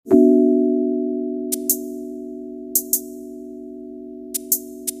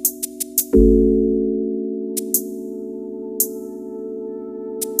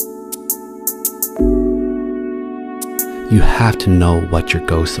you have to know what your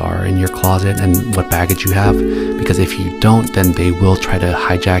ghosts are in your closet and what baggage you have, because if you don't, then they will try to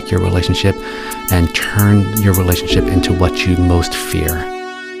hijack your relationship and turn your relationship into what you most fear.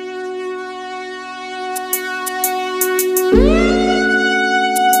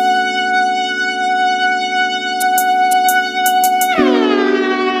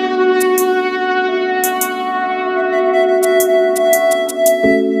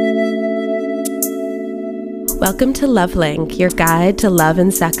 Welcome to Love Link, your guide to love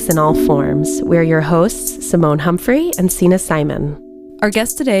and sex in all forms. We're your hosts, Simone Humphrey and Sina Simon. Our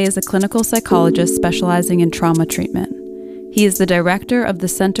guest today is a clinical psychologist specializing in trauma treatment. He is the director of the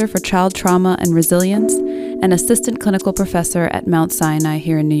Center for Child Trauma and Resilience and assistant clinical professor at Mount Sinai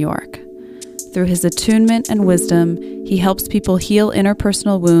here in New York. Through his attunement and wisdom, he helps people heal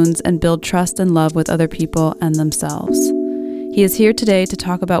interpersonal wounds and build trust and love with other people and themselves. He is here today to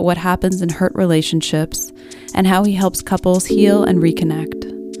talk about what happens in hurt relationships and how he helps couples heal and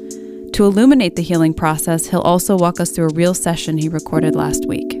reconnect. To illuminate the healing process, he'll also walk us through a real session he recorded last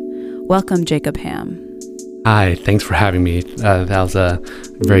week. Welcome, Jacob Ham. Hi, thanks for having me. That was a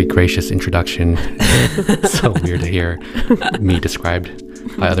very gracious introduction. It's so weird to hear me described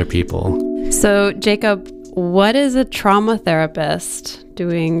by other people. So, Jacob, what is a trauma therapist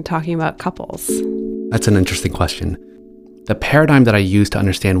talking about couples? That's an interesting question. The paradigm that I use to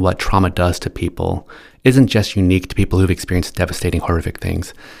understand what trauma does to people isn't just unique to people who've experienced devastating, horrific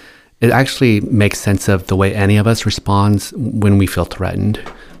things. It actually makes sense of the way any of us responds when we feel threatened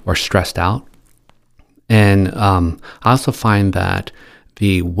or stressed out. And I also find that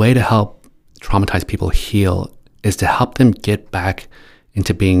the way to help traumatized people heal is to help them get back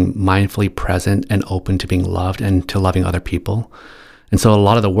into being mindfully present and open to being loved and to loving other people. And so a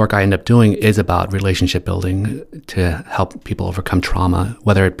lot of the work I end up doing is about relationship building to help people overcome trauma,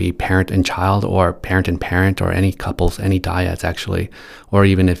 whether it be parent and child or parent and parent or any couples, any dyads actually, or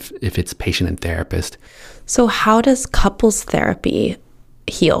even if it's patient and therapist. So how does couples therapy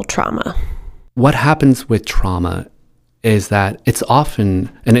heal trauma? What happens with trauma is that it's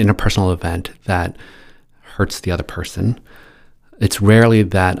often an interpersonal event that hurts the other person. It's rare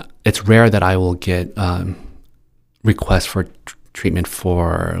that I will get requests for treatment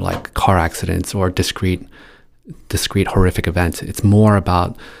for like car accidents or discrete horrific events. It's more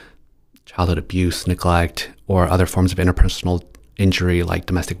about childhood abuse, neglect, or other forms of interpersonal injury like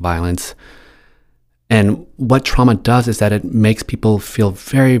domestic violence. And what trauma does is that it makes people feel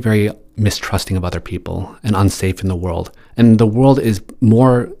very, very mistrusting of other people and unsafe in the world. And the world is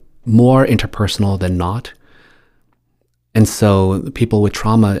more interpersonal than not. And so people with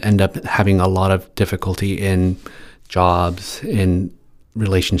trauma end up having a lot of difficulty in jobs, in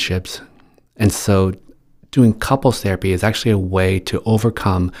relationships. And so doing couples therapy is actually a way to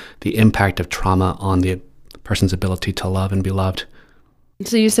overcome the impact of trauma on the person's ability to love and be loved.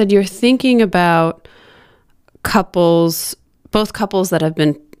 So you said you're thinking about couples, both couples that have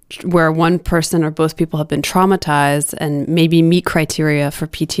been, where one person or both people have been traumatized and maybe meet criteria for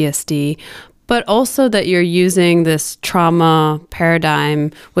PTSD, but also that you're using this trauma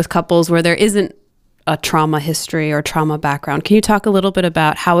paradigm with couples where there isn't a trauma history or trauma background. Can you talk a little bit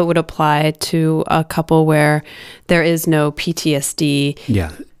about how it would apply to a couple where there is no PTSD?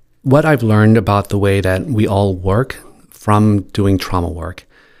 Yeah. What I've learned about the way that we all work from doing trauma work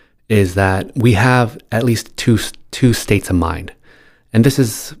is that we have at least two states of mind. And this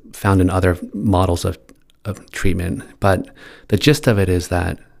is found in other models of treatment. But the gist of it is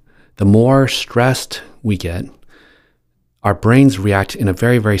that the more stressed we get, our brains react in a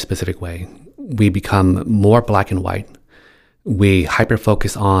very, very specific way. We become more black and white. We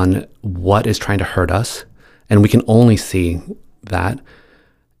hyper-focus on what is trying to hurt us, and we can only see that.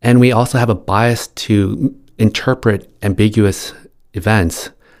 And we also have a bias to interpret ambiguous events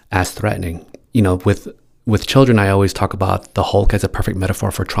as threatening. You know, with children, I always talk about the Hulk as a perfect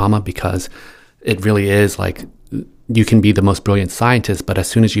metaphor for trauma because it really is like you can be the most brilliant scientist, but as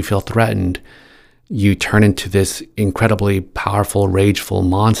soon as you feel threatened, you turn into this incredibly powerful, rageful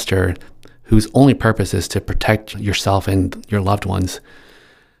monster whose only purpose is to protect yourself and your loved ones.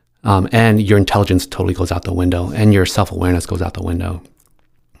 And your intelligence totally goes out the window, and your self-awareness goes out the window.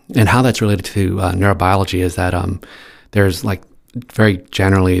 And how that's related to neurobiology is that there's like, very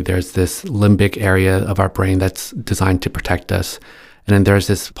generally, there's this limbic area of our brain that's designed to protect us. And then there's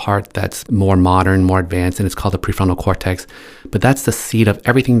this part that's more modern, more advanced, and it's called the prefrontal cortex. But that's the seat of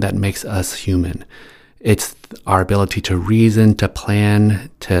everything that makes us human. It's our ability to reason, to plan,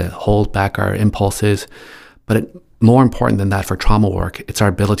 to hold back our impulses. But more important than that for trauma work, it's our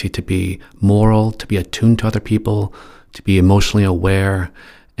ability to be moral, to be attuned to other people, to be emotionally aware,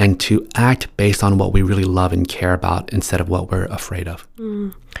 and to act based on what we really love and care about instead of what we're afraid of.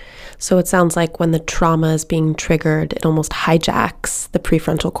 So it sounds like when the trauma is being triggered, it almost hijacks the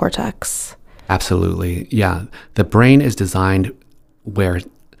prefrontal cortex. Absolutely. Yeah. The brain is designed where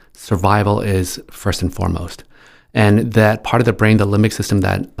survival is first and foremost. And that part of the brain, the limbic system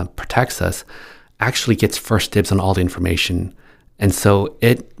that protects us, actually gets first dibs on all the information. And so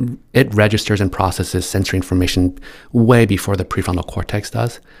it registers and processes sensory information way before the prefrontal cortex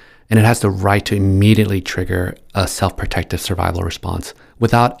does. And it has the right to immediately trigger a self-protective survival response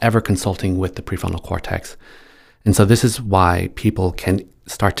without ever consulting with the prefrontal cortex. And so this is why people can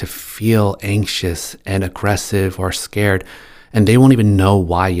start to feel anxious and aggressive or scared, and they won't even know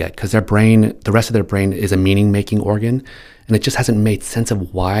why yet, because their brain, the rest of their brain is a meaning-making organ, and it just hasn't made sense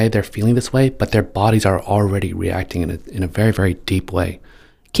of why they're feeling this way, but their bodies are already reacting in a very, very deep way.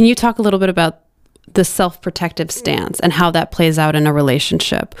 Can you talk a little bit about the self-protective stance and how that plays out in a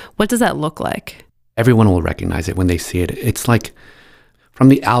relationship? What does that look like? Everyone will recognize it when they see it. It's like, from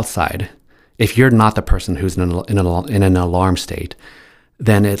the outside, if you're not the person who's in an alarm state,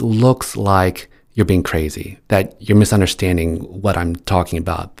 then it looks like you're being crazy, that you're misunderstanding what I'm talking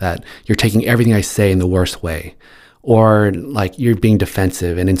about, that you're taking everything I say in the worst way, or like you're being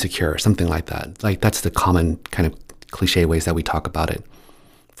defensive and insecure, something like that. Like that's the common kind of cliche ways that we talk about it.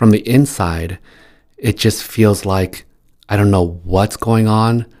 From the inside, it just feels like, I don't know what's going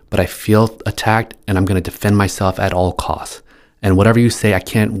on, but I feel attacked and I'm going to defend myself at all costs. And whatever you say, I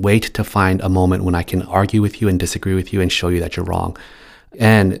can't wait to find a moment when I can argue with you and disagree with you and show you that you're wrong.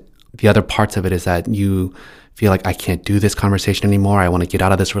 And the other parts of it is that you feel like, I can't do this conversation anymore. I want to get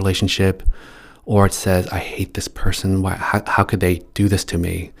out of this relationship. Or it says, I hate this person. How could they do this to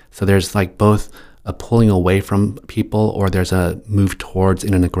me? So there's like both a pulling away from people, or there's a move towards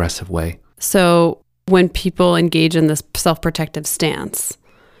in an aggressive way. So when people engage in this self-protective stance,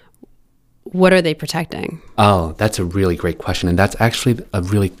 what are they protecting? Oh, that's a really great question. And that's actually a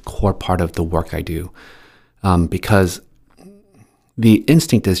really core part of the work I do. Because the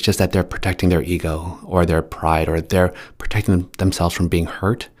instinct is just that they're protecting their ego or their pride, or they're protecting themselves from being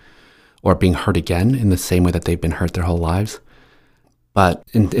hurt or being hurt again in the same way that they've been hurt their whole lives. But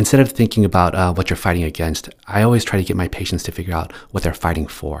instead of thinking about what you're fighting against, I always try to get my patients to figure out what they're fighting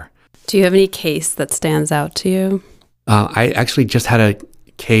for. Do you have any case that stands out to you? I actually just had a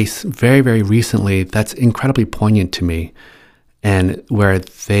case very, very recently that's incredibly poignant to me, and where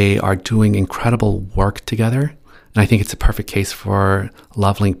they are doing incredible work together. And I think it's a perfect case for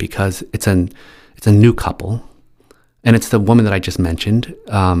LoveLink because it's a new couple, and it's the woman that I just mentioned.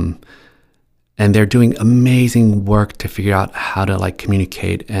 And they're doing amazing work to figure out how to like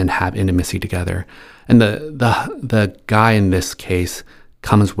communicate and have intimacy together. And the guy in this case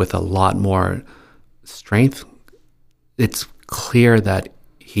comes with a lot more strength. It's clear that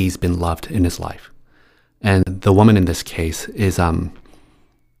he's been loved in his life. And the woman in this case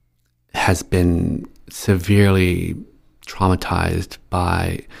has been severely traumatized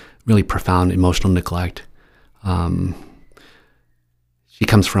by really profound emotional neglect. She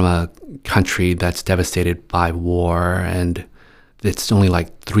comes from a country that's devastated by war, and it's only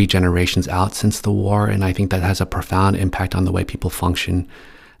like 3 generations out since the war, and I think that has a profound impact on the way people function.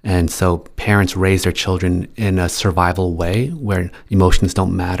 And so parents raise their children in a survival way where emotions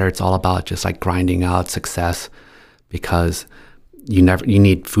don't matter. It's all about just like grinding out success, because you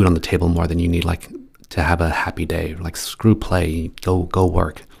need food on the table more than you need like to have a happy day. Like screw play, go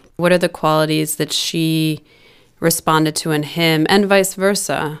work. What are the qualities that she responded to in him, and vice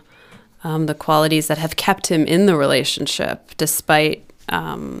versa? The qualities that have kept him in the relationship despite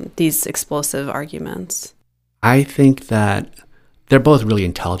these explosive arguments? I think that they're both really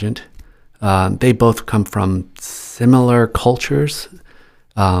intelligent. They both come from similar cultures.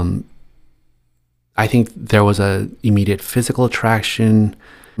 I think there was a immediate physical attraction.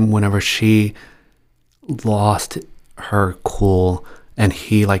 Whenever she lost her cool and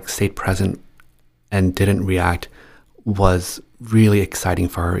he like stayed present and didn't react, was really exciting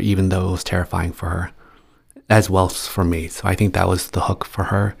for her, even though it was terrifying for her, as well as for me. So I think that was the hook for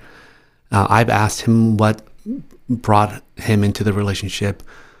her. I've asked him what brought him into the relationship.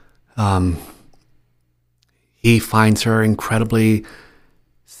 He finds her incredibly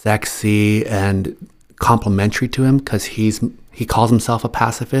sexy and complimentary to him because he calls himself a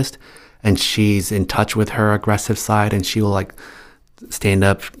pacifist, and she's in touch with her aggressive side, and she will like stand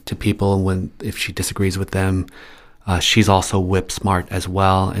up to people if she disagrees with them. She's also whip smart as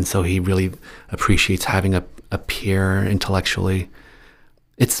well, and so he really appreciates having a peer intellectually.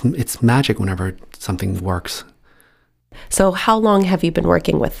 It's magic whenever something works. So how long have you been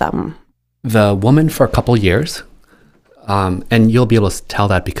working with them? The woman for a couple years. And you'll be able to tell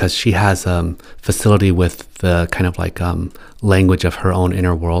that because she has facility with the kind of like language of her own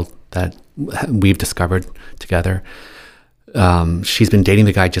inner world that we've discovered together. She's been dating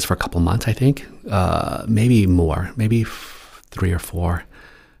the guy just for a couple months, I think, maybe more, maybe 3 or 4.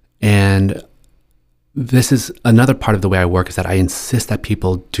 And this is another part of the way I work, is that I insist that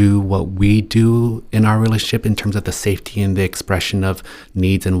people do what we do in our relationship in terms of the safety and the expression of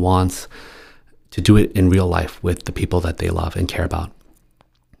needs and wants, to do it in real life with the people that they love and care about.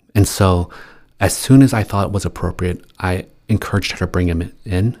 And so as soon as I thought it was appropriate, I encouraged her to bring him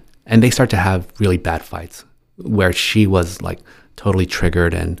in, and they start to have really bad fights where she was like totally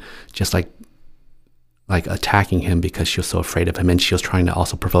triggered and just like attacking him because she was so afraid of him, and she was trying to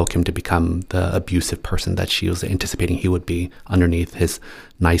also provoke him to become the abusive person that she was anticipating he would be underneath his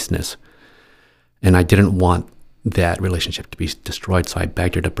niceness. And I didn't want that relationship to be destroyed, so I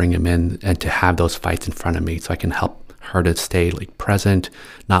begged her to bring him in and to have those fights in front of me so I can help her to stay like present,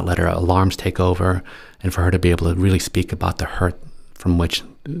 not let her alarms take over, and for her to be able to really speak about the hurt from which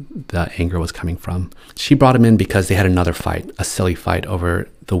the anger was coming from. She brought him in because they had another fight, a silly fight over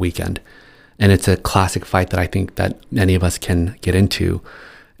the weekend. And it's a classic fight that I think that many of us can get into.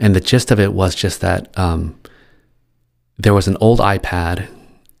 And the gist of it was just that there was an old iPad,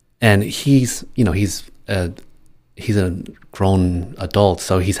 and he's a grown adult,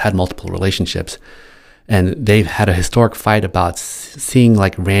 so he's had multiple relationships. And they've had a historic fight about seeing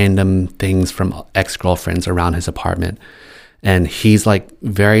like random things from ex-girlfriends around his apartment. And he's like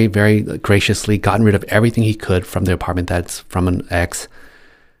very, very graciously gotten rid of everything he could from the apartment that's from an ex.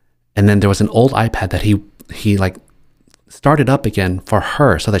 And then there was an old iPad that he like started up again for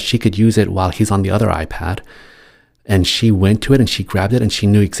her so that she could use it while he's on the other iPad. And she went to it and she grabbed it and she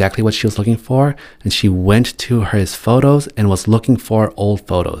knew exactly what she was looking for. And she went to his photos and was looking for old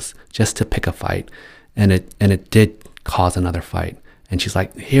photos just to pick a fight. And it did cause another fight. And she's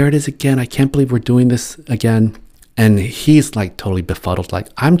like, here it is again. I can't believe we're doing this again. And he's like totally befuddled, like,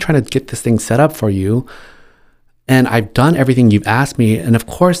 I'm trying to get this thing set up for you, and I've done everything you've asked me. And of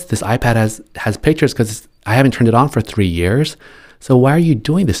course, this iPad has pictures because I haven't turned it on for 3 years. So why are you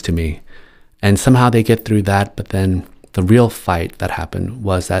doing this to me? And somehow they get through that. But then the real fight that happened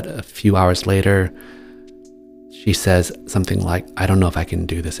was that a few hours later, she says something like, I don't know if I can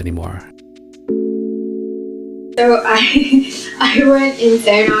do this anymore. So I went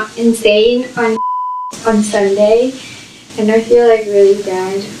insane on Sunday, and I feel like really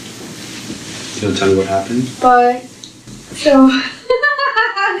bad. You want to tell me what happened? But so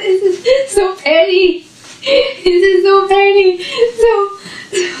this is so petty. This is so petty.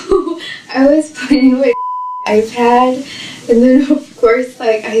 So I was playing with iPad, and then of course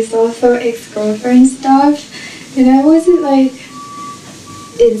like I saw some ex-girlfriend stuff, and I wasn't like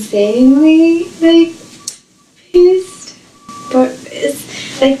insanely like pissed, but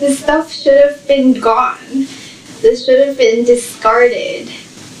it's like the stuff should have been gone. This should have been discarded.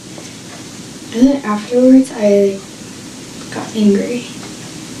 And then afterwards I got angry,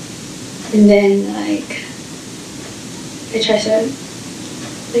 and then like I tried to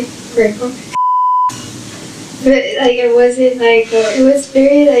like break off. But like it wasn't like it was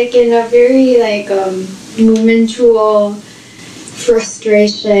very like in a very like momental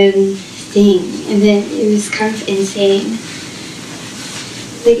frustration thing, and then it was kind of insane.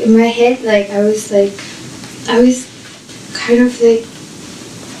 Like in my head, like I was kind of like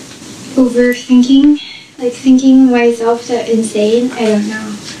overthinking, like thinking myself that insane. I don't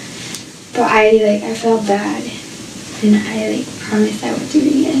know, but I felt bad, and I like promised I would do it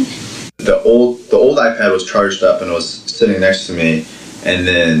again. The old iPad was charged up and it was sitting next to me, and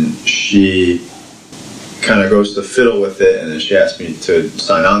then she kind of goes to fiddle with it, and then she asked me to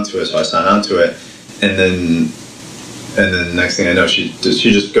sign on to it, so I signed on to it, and then next thing I know, she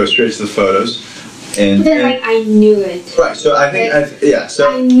just goes straight to the photos. And then like I knew it. Right, so I think like,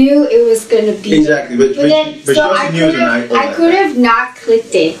 so I knew it was gonna be exactly, but so she also knew it was an iPad. I could have not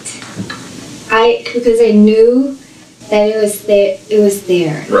clicked it. Because I knew that it was there. It was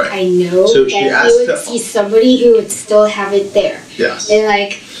there. Right. I know So that she he asked would see somebody who would still have it there. Yes.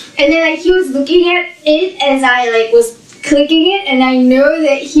 And then he was looking at it as I like was clicking it, and I know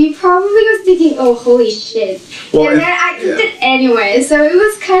that he probably was thinking, "Oh, holy shit!" Well, and then I clicked it anyway. So it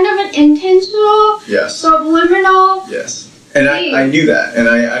was kind of an intentional, subliminal. Yes. And I knew that, and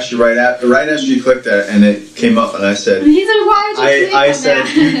I actually right after you clicked that, and it came up, and I said, He's like, "Why did you click on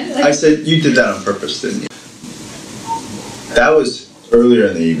that?" I said, you did that on purpose, didn't you? That was earlier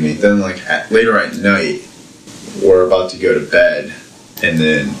in the evening. Then, like later at night, we're about to go to bed, and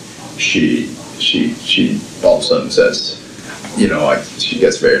then she all of a sudden says, she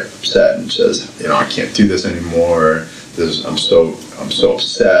gets very upset and says, I can't do this anymore. I'm so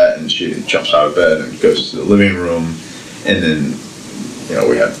upset, and she jumps out of bed and goes to the living room, and then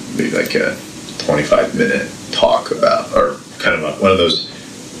we have maybe like a 25-minute talk about, or kind of one of those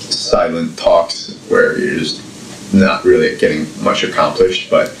silent talks where you're just not really getting much accomplished,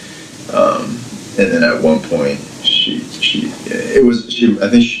 but and then at one point I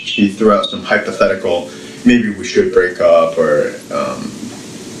think she threw out some hypothetical, maybe we should break up, or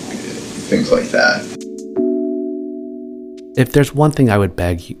things like that. If there's one thing I would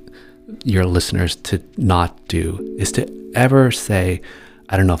beg your listeners to not do, is to ever say,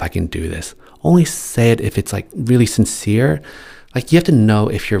 I don't know if I can do this. Only say it if it's like really sincere. Like, you have to know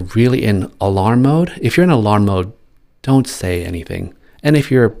if you're really in alarm mode. If you're in alarm mode, don't say anything. And if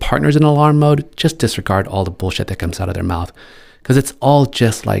your partner's in alarm mode, just disregard all the bullshit that comes out of their mouth, because it's all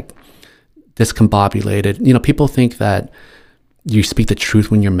just like discombobulated. People think that you speak the truth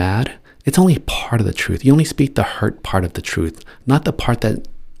when you're mad. It's only part of the truth. You only speak the hurt part of the truth, not the part that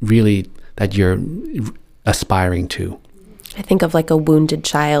you're aspiring to. I think of like a wounded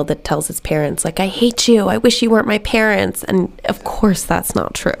child that tells his parents, like, I hate you, I wish you weren't my parents. And of course that's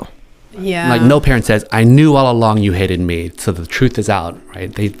not true. Yeah. Like, no parent says, I knew all along you hated me, so the truth is out,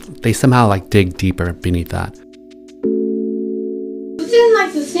 right? They somehow like dig deeper beneath that. But then,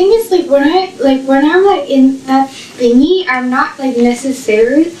 like, the thing is, like, when I'm like in that thingy, I'm not like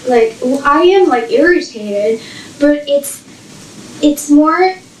necessarily like, I am like irritated, but it's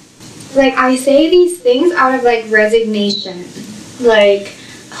more like I say these things out of like resignation, like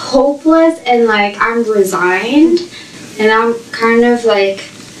hopeless, and like I'm resigned, and I'm kind of like.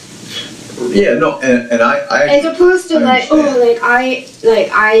 Yeah, no, and I as opposed to like, I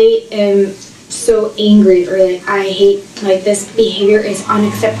am so angry, or like I hate, like this behavior is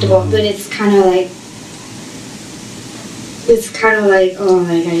unacceptable, but it's kind of like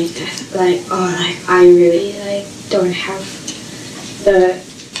I really like don't have the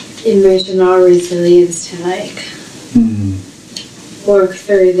emotional resilience to like work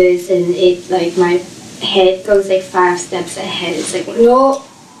through this, and it like my head goes like 5 steps ahead. It's like, no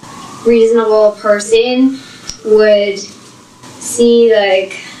reasonable person would see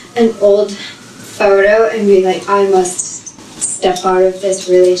like an old photo and be like, I must step out of this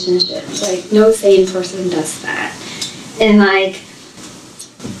relationship. Like, no sane person does that. And like,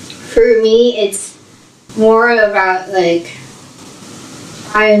 for me, it's more about like,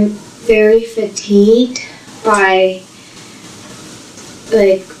 I'm very fatigued by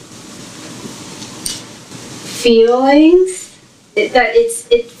like feelings.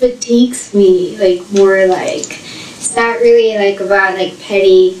 It fatigues me, like, more like, it's not really like about like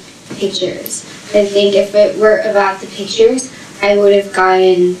petty pictures. I think if it were about the pictures, I would have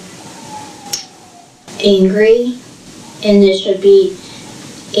gotten angry, and it should be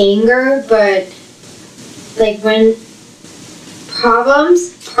anger. But like, when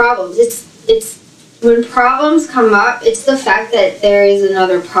problems, it's when problems come up, it's the fact that there is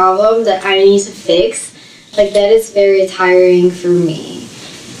another problem that I need to fix. Like, that is very tiring for me.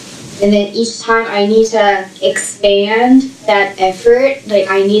 And then each time I need to expand that effort, like,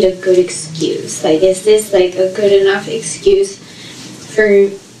 I need a good excuse. Like, is this like a good enough excuse for,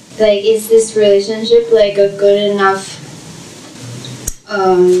 like, is this relationship like a good enough,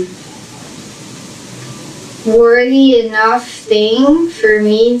 worthy enough thing for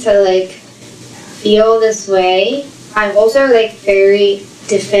me to like feel this way? I'm also like very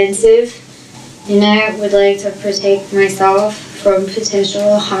defensive, and I would like to protect myself from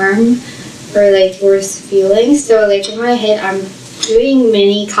potential harm or like worse feelings. So like, in my head, I'm doing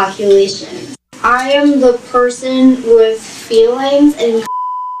many calculations. I am the person with feelings, and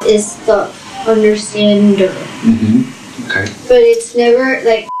is the understander. Okay. But it's never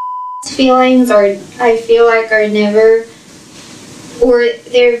like feelings are, I feel like, are never, or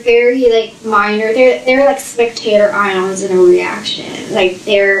they're very like minor. They're like spectator ions in a reaction. Like,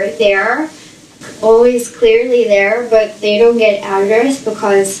 they're there, always clearly there, but they don't get addressed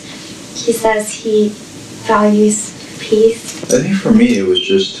because he says he values peace. I think for me it was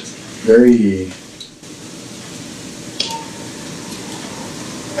just very,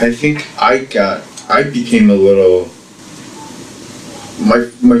 I think I became a little,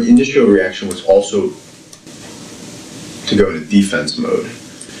 my initial reaction was also to go into defense mode,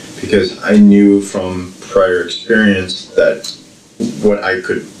 because I knew from prior experience that what I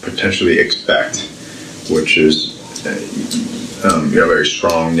could potentially expect, which is a very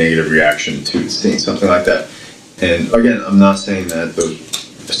strong negative reaction to seeing something like that. And again, I'm not saying that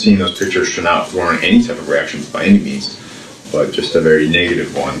seeing those pictures should not warrant any type of reaction by any means, but just a very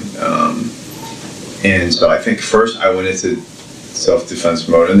negative one. And so I think first I went into self-defense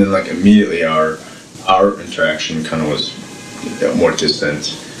mode, and then like immediately our our interaction kind of was more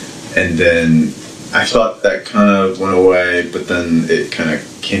distant. And then I thought that kind of went away, but then it kind of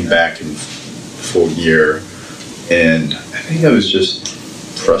came back in full gear. And I think I was just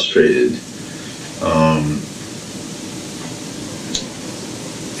frustrated.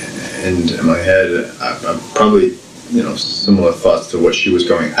 And in my head, I probably, similar thoughts to what she was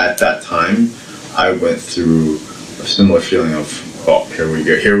going at that time. I went through a similar feeling of, oh, here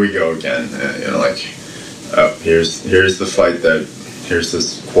we go again. Here's the fight here's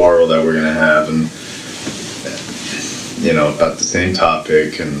this quarrel that we're gonna have, and about the same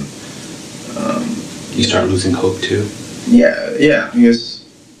topic, and You start losing hope too. Yeah. I guess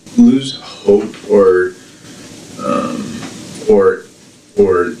lose hope, or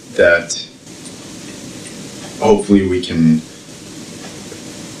that hopefully we can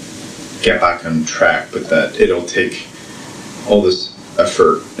get back on track, but that it'll take all this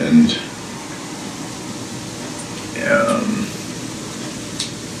effort and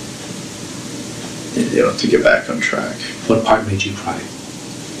to get back on track. What part made you cry?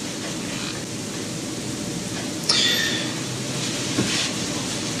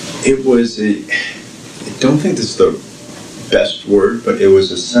 It was I don't think this is the best word, but it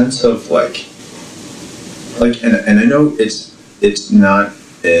was a sense of and I know it's not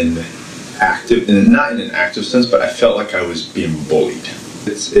not in an active sense, but I felt like I was being bullied.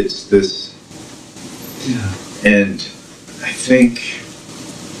 It's this, and I think,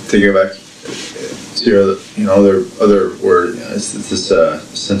 to go back to your other word, it's this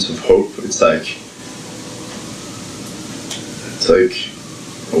sense of hope. It's like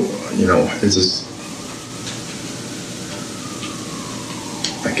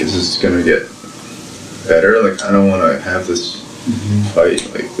is this gonna get better? Like, I don't want to have this fight,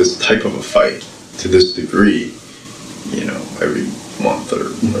 like this type of a fight to this degree, every month or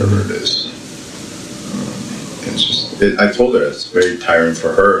whatever it is. It's just, I told her it's very tiring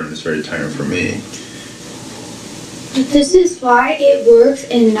for her and it's very tiring for me. But this is why it works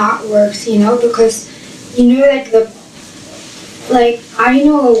and not works, because, I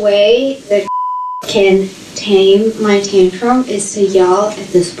know a way that can tame my tantrum is to yell at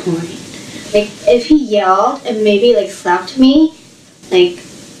this point. Like, if he yelled and maybe, slapped me,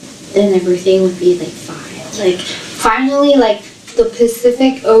 then everything would be, fine. Finally, the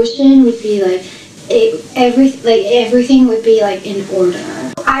Pacific Ocean would be, everything would be, in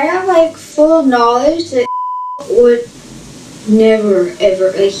order. I have, full knowledge that would never,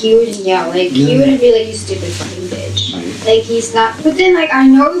 ever, he would yell, he would be you stupid fucking bitch. He's not, but then, I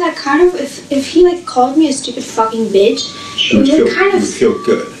know that kind of, if he, called me a stupid fucking bitch, She would feel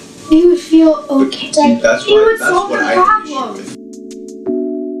good. He would feel okay. That's he would solve what the I problem.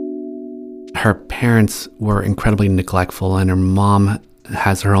 Her parents were incredibly neglectful, and her mom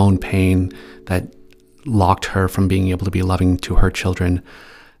has her own pain that locked her from being able to be loving to her children.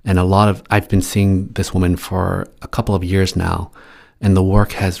 And I've been seeing this woman for a couple of years now, and the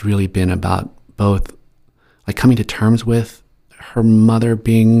work has really been about both coming to terms with her mother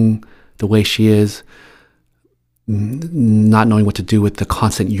being the way she is, not knowing what to do with the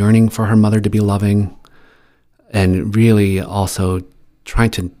constant yearning for her mother to be loving, and really also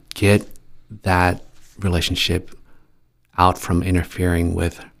trying to get that relationship out from interfering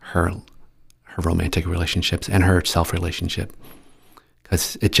with her romantic relationships and her self-relationship,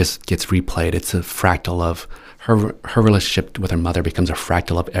 because it just gets replayed. It's a fractal of her relationship with her mother becomes a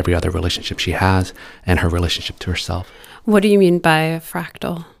fractal of every other relationship she has and her relationship to herself. What do you mean by a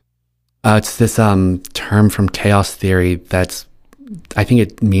fractal? It's this term from chaos theory I think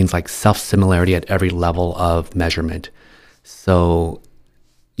it means self-similarity at every level of measurement. So,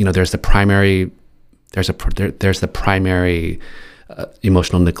 there's the primary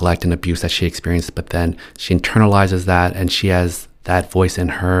emotional neglect and abuse that she experienced, but then she internalizes that, and she has that voice in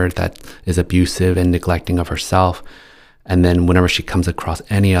her that is abusive and neglecting of herself. And then whenever she comes across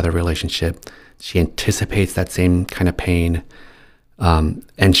any other relationship, she anticipates that same kind of pain.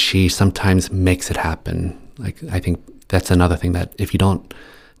 And she sometimes makes it happen. I think that's another thing that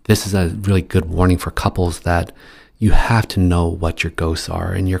this is a really good warning for couples, that you have to know what your ghosts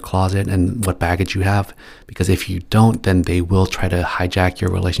are in your closet and what baggage you have, because if you don't, then they will try to hijack your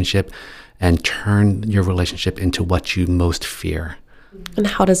relationship and turn your relationship into what you most fear. And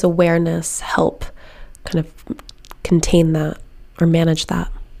how does awareness help kind of contain that or manage that?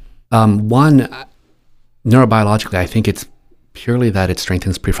 One, neurobiologically, I think it's purely that it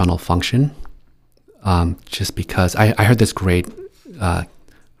strengthens prefrontal function. Just because I heard this great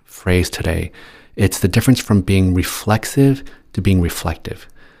phrase today. It's the difference from being reflexive to being reflective.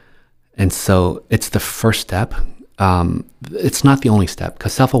 And so it's the first step. It's not the only step,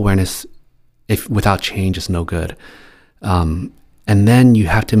 because self-awareness if without change is no good. And then you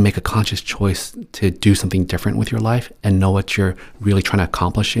have to make a conscious choice to do something different with your life and know what you're really trying to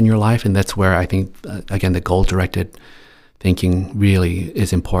accomplish in your life. And that's where I think, again, the goal-directed thinking really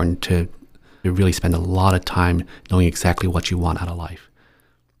is important, to really spend a lot of time knowing exactly what you want out of life.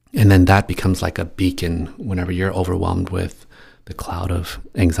 And then that becomes like a beacon whenever you're overwhelmed with the cloud of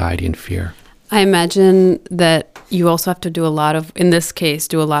anxiety and fear. I imagine that you also have to do a lot of, in this case,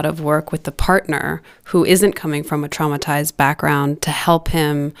 do a lot of work with the partner who isn't coming from a traumatized background to help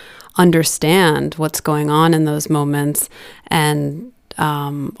him understand what's going on in those moments and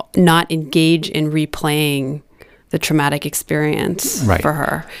not engage in replaying the traumatic experience for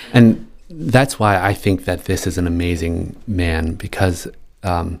her. And that's why I think that this is an amazing man, because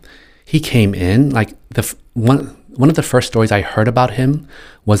he came in, like one of the first stories I heard about him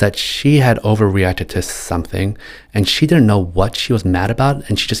was that she had overreacted to something and she didn't know what she was mad about,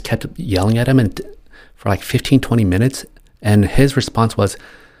 and she just kept yelling at him for like 15, 20 minutes. And his response was,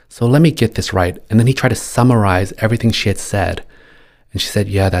 so let me get this right. And then he tried to summarize everything she had said. And she said,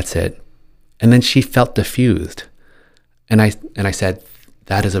 yeah, that's it. And then she felt diffused. And I said,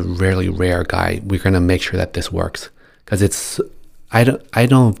 that is a really rare guy. We're going to make sure that this works. Because I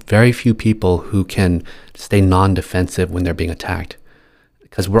know very few people who can stay non-defensive when they're being attacked,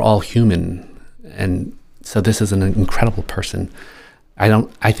 because we're all human. And so this is an incredible person.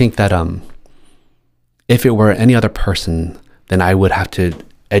 I think that if it were any other person, then I would have to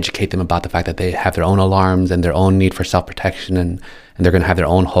educate them about the fact that they have their own alarms and their own need for self-protection, and they're going to have their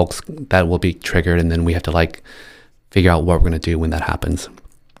own hulks that will be triggered, and then we have to like figure out what we're going to do when that happens.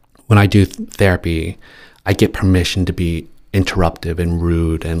 When I do therapy, I get permission to be interruptive and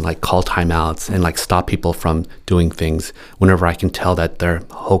rude and like call timeouts and like stop people from doing things whenever I can tell that their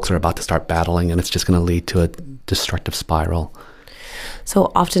hulks are about to start battling and it's just going to lead to a destructive spiral. So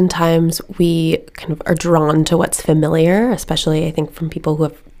oftentimes we kind of are drawn to what's familiar, especially I think from people who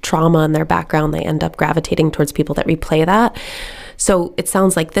have trauma in their background. They end up gravitating towards people that replay that. So it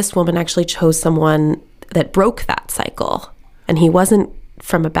sounds like this woman actually chose someone that broke that cycle, and he wasn't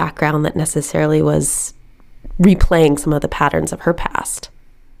from a background that necessarily was replaying some of the patterns of her past.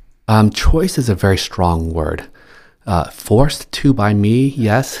 Choice is a very strong word. Forced to by me,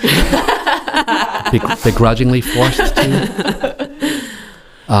 yes. Begrudgingly forced to.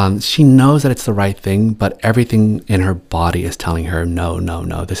 She knows that it's the right thing, but everything in her body is telling her, no,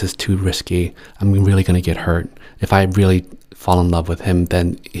 this is too risky. I'm really going to get hurt. If I really fall in love with him,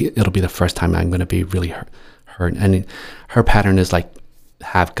 then it'll be the first time I'm going to be really hurt. And her pattern is like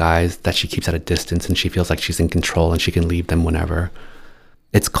have guys that she keeps at a distance, and she feels like she's in control and she can leave them whenever.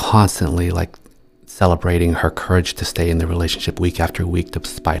 It's constantly like celebrating her courage to stay in the relationship week after week,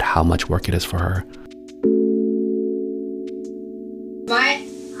 despite how much work it is for her.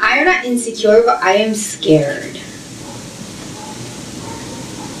 I'm not insecure, but I am scared.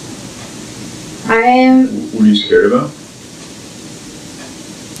 What are you scared about?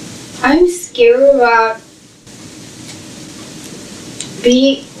 I'm scared about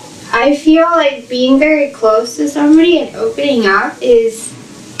I feel like being very close to somebody and opening up is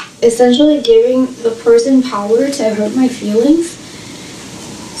essentially giving the person power to hurt my feelings.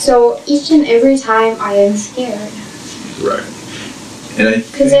 So each and every time I am scared. Right.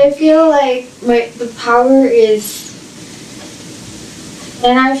 Because I feel like the power is,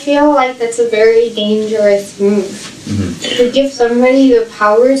 and I feel like that's a very dangerous move. Mm-hmm. To give somebody the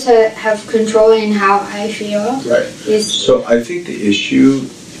power to have control in how I feel. Right. So I think the issue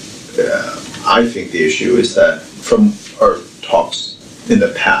is that from our talks in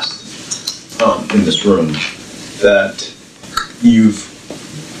the past, in this room, that you've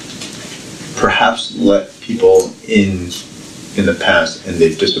perhaps let people in the past and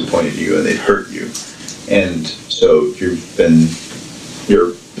they've disappointed you and they've hurt you, and so you've been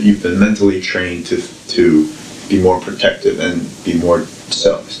mentally trained to be more protective and be more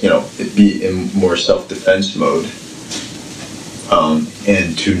be in more self-defense mode,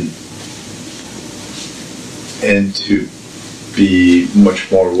 and to be much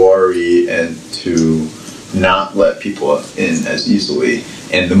more wary and to not let people in as easily.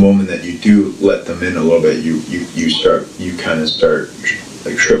 And the moment that you do let them in a little bit, you kind of start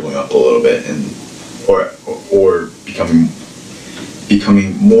like shriveling up a little bit, and or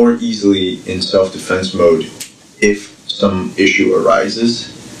becoming more easily in self-defense mode if some issue arises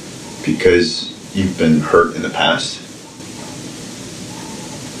because you've been hurt in the past.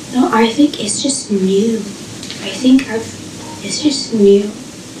 No, I think it's just new. It's just new.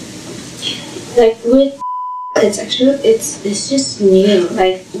 Like with it's just new.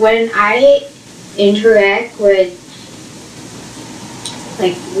 Like when I interact with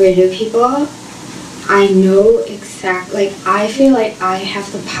like rid of people, I know exactly, like I feel like I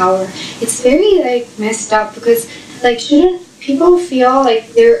have the power. It's very like messed up because like shouldn't people feel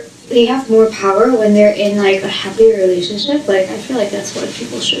like they have more power when they're in like a happy relationship? Like I feel like that's what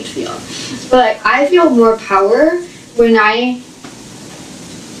people should feel. But like I feel more power when I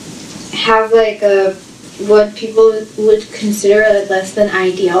have like a what people would consider less than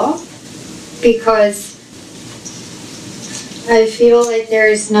ideal, because I feel like there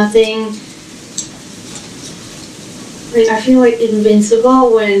is nothing, like I feel like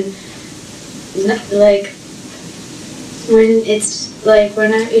invincible when it's like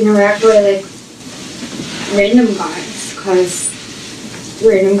when I interact with like random guys, because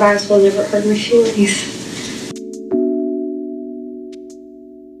random guys will never hurt my feelings.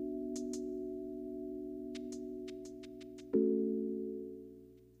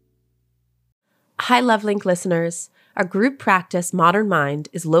 Hi, LoveLink listeners. Our group practice, Modern Mind,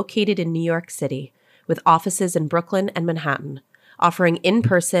 is located in New York City with offices in Brooklyn and Manhattan, offering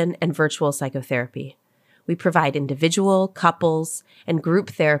in-person and virtual psychotherapy. We provide individual, couples, and group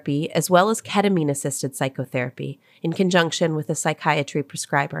therapy, as well as ketamine-assisted psychotherapy in conjunction with a psychiatry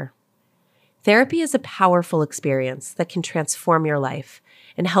prescriber. Therapy is a powerful experience that can transform your life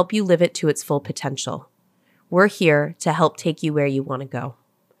and help you live it to its full potential. We're here to help take you where you want to go.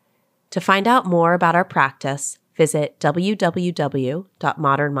 To find out more about our practice, visit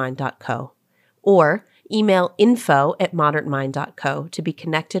www.modernmind.co or email info@modernmind.co to be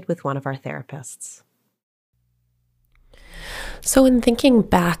connected with one of our therapists. So in thinking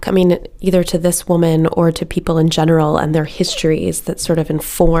back, I mean, either to this woman or to people in general and their histories that sort of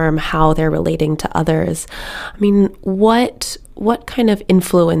inform how they're relating to others, I mean, what kind of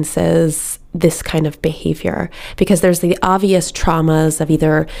influences this kind of behavior? Because there's the obvious traumas of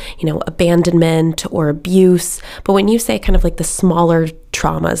either, abandonment or abuse. But when you say kind of like the smaller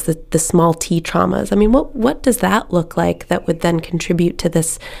traumas, the small t traumas, I mean, what does that look like that would then contribute to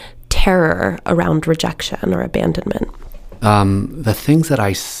this terror around rejection or abandonment? The things that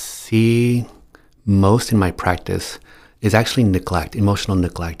I see most in my practice is actually neglect. Emotional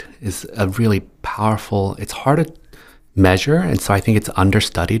neglect is a really powerful, it's hard to measure, and so I think it's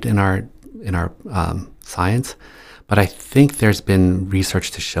understudied in our science. But I think there's been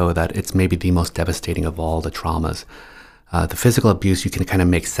research to show that it's maybe the most devastating of all the traumas. The physical abuse you can kind of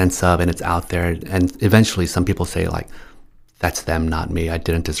make sense of, and it's out there, and eventually some people say like, that's them, not me, I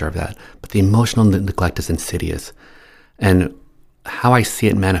didn't deserve that. But the emotional neglect is insidious. And how I see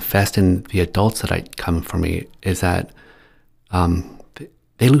it manifest in the adults that come for me is that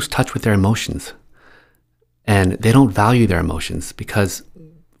they lose touch with their emotions, and they don't value their emotions, because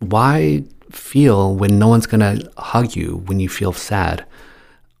why feel when no one's going to hug you when you feel sad?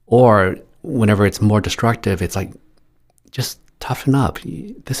 Or whenever it's more destructive, it's like, just toughen up.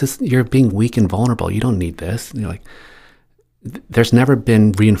 You're being weak and vulnerable. You don't need this. And you're like, there's never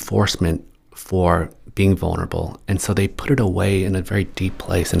been reinforcement for being vulnerable. And so they put it away in a very deep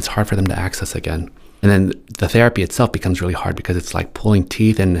place, and it's hard for them to access again. And then the therapy itself becomes really hard, because it's like pulling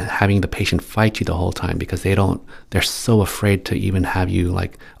teeth and having the patient fight you the whole time, because they're so afraid to even have you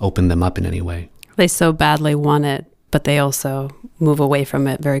like open them up in any way. They so badly want it, but they also move away from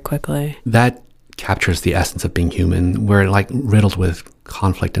it very quickly. That captures the essence of being human. We're like riddled with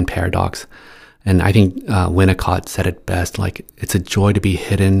conflict and paradox. And I think Winnicott said it best, like, it's a joy to be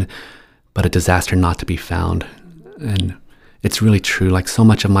hidden, but a disaster not to be found. And it's really true. Like, so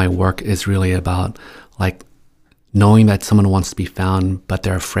much of my work is really about like knowing that someone wants to be found, but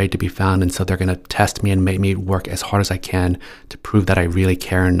they're afraid to be found. And so they're going to test me and make me work as hard as I can to prove that I really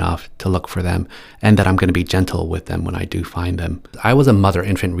care enough to look for them, and that I'm going to be gentle with them when I do find them. I was a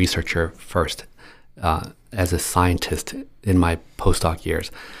mother-infant researcher first, as a scientist in my postdoc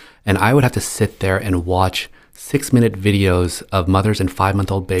years. And I would have to sit there and watch 6-minute videos of mothers and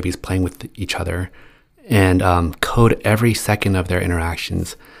 5-month-old babies playing with each other, and code every second of their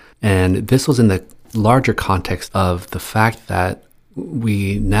interactions. And this was in the larger context of the fact that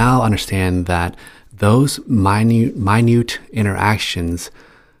we now understand that those minute interactions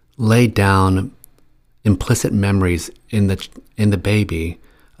lay down implicit memories in the baby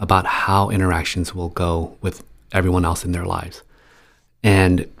about how interactions will go with everyone else in their lives.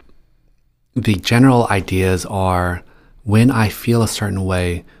 And the general ideas are, when I feel a certain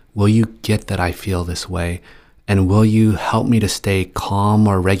way, will you get that I feel this way? And will you help me to stay calm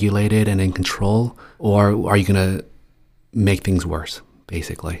or regulated and in control? Or are you going to make things worse,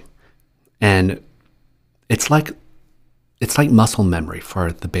 basically? And it's like muscle memory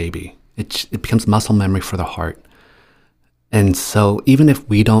for the baby. It becomes muscle memory for the heart. And so even if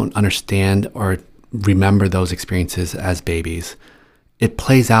we don't understand or remember those experiences as babies, it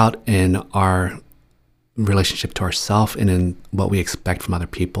plays out in our relationship to ourselves and in what we expect from other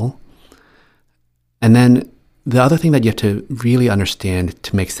people. And then the other thing that you have to really understand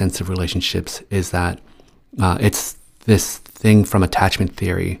to make sense of relationships is that it's this thing from attachment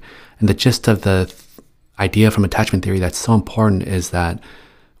theory. And the gist of the idea from attachment theory that's so important is that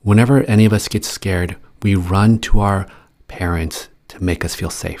whenever any of us get scared, we run to our parents to make us feel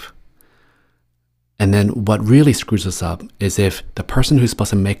safe. And then what really screws us up is if the person who's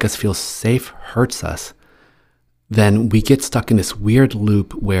supposed to make us feel safe hurts us, then we get stuck in this weird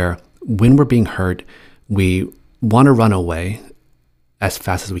loop where when we're being hurt, we want to run away as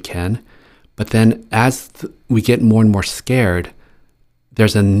fast as we can. But then as we get more and more scared,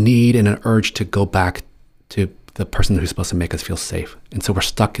 there's a need and an urge to go back to the person who's supposed to make us feel safe. And so we're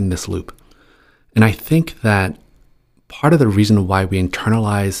stuck in this loop. And I think that part of the reason why we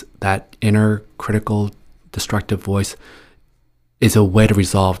internalize that inner critical destructive voice is a way to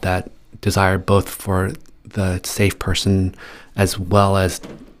resolve that desire, both for the safe person as well as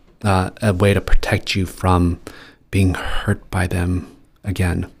a way to protect you from being hurt by them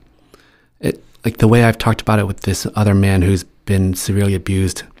again. Like the way I've talked about it with this other man who's been severely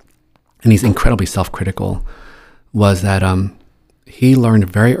abused, and he's incredibly self-critical, was that he learned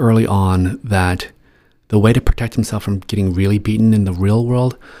very early on that the way to protect himself from getting really beaten in the real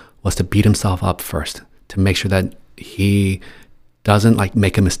world was to beat himself up first, to make sure that he doesn't like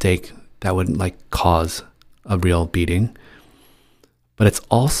make a mistake that would like cause a real beating. But it's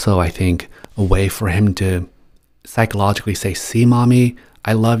also, I think, a way for him to psychologically say, see, mommy,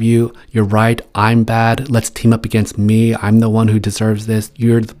 I love you. You're right. I'm bad. Let's team up against me. I'm the one who deserves this.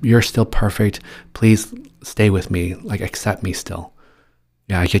 You're still perfect. Please stay with me. Like, accept me still.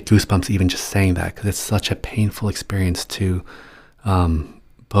 Yeah, I get goosebumps even just saying that because it's such a painful experience to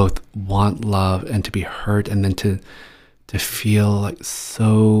both want love and to be hurt, and then to feel like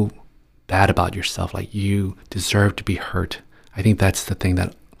so bad about yourself, like you deserve to be hurt. I think that's the thing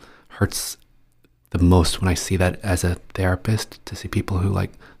that hurts the most when I see that as a therapist, to see people who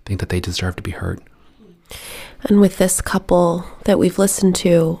like think that they deserve to be hurt. And with this couple that we've listened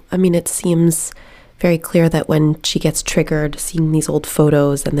to, I mean, it seems very clear that when she gets triggered, seeing these old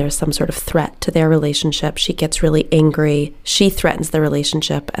photos and there's some sort of threat to their relationship, she gets really angry. She threatens the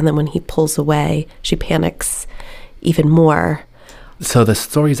relationship. And then when he pulls away, she panics even more. So the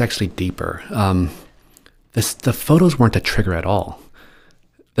story is actually deeper. The photos weren't a trigger at all.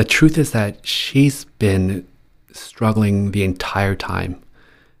 The truth is that she's been struggling the entire time.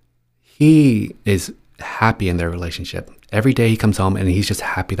 He is happy in their relationship. Every day he comes home and he's just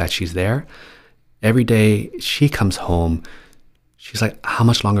happy that she's there. Every day she comes home, she's like, how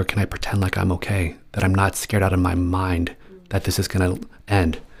much longer can I pretend like I'm okay? That I'm not scared out of my mind that this is going to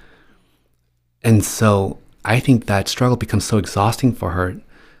end. And so I think that struggle becomes so exhausting for her.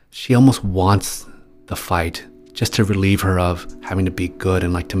 She almost wants the fight just to relieve her of having to be good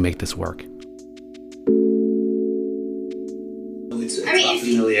and like to make this work. It's about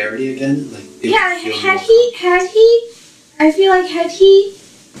familiarity again. Like, had he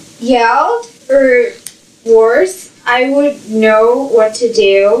yelled or worse, I would know what to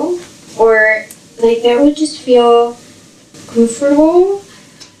do, or like that would just feel comfortable.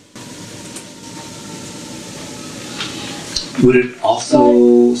 Would it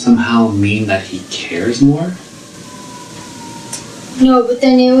also somehow mean that he cares more? No, but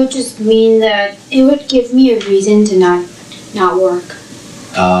then it would just mean that it would give me a reason to not work.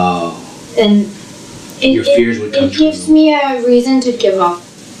 Oh. And your fears would come true. It gives me a reason to give up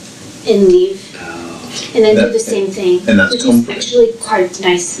and leave. Oh. And then do the same thing. And that's which is actually quite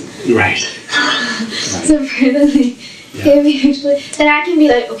nice. Right. Surprisingly. Yeah. Then I can be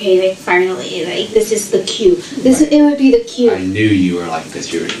like, okay, like finally, like this is the cue. It would be the cue. I knew you were like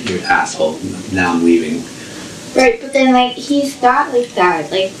this. You're an asshole. Now I'm leaving. Right, but then like he's not like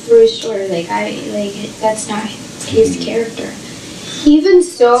that. Like for sure, that's not his character. Even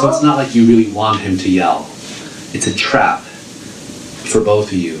so. So it's not like you really want him to yell. It's a trap for both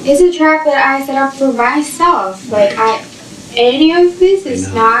of you. It's a trap that I set up for myself. Like any of this is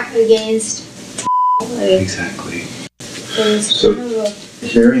not against. Like, exactly. So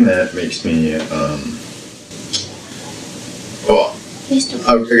hearing that makes me again,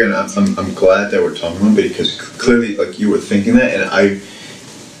 I'm glad that we're talking about it, because clearly like you were thinking that, and I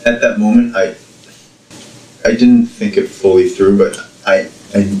at that moment I didn't think it fully through, but I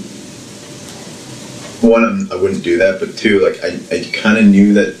wouldn't do that, but two, like I kind of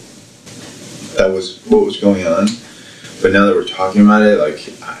knew that was what was going on, but now that we're talking about it, like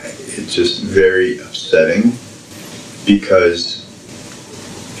it's just very upsetting. Because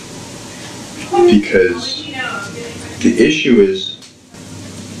the issue is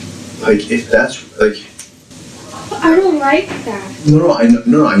like, if that's, like... I don't like that. I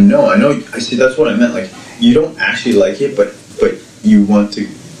know. I see, that's what I meant. Like, you don't actually like it, but you want to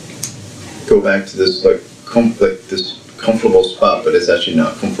go back to this, like, this comfortable spot, but it's actually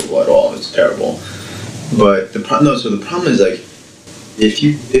not comfortable at all. It's terrible. But the problem is, like,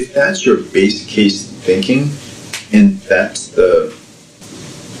 if that's your base case thinking, and that's the,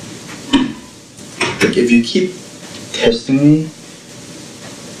 like, if you keep testing me,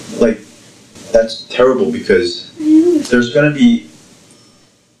 like, that's terrible, because there's gonna be,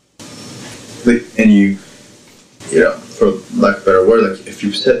 like, and you know, for lack of a better word, like, if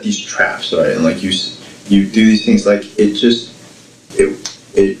you set these traps, right, and like you do these things, like, it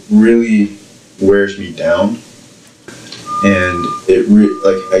really wears me down, and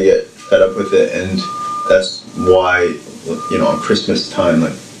like, I get fed up with it, and that's why, you know, on Christmas time,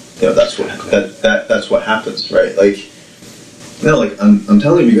 like, you know, that's what happens, right? Like, no, like, I'm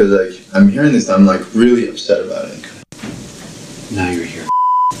telling you, because, like, I'm hearing this, I'm, like, really upset about it. Now you're here.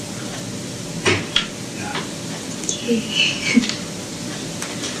 Yeah.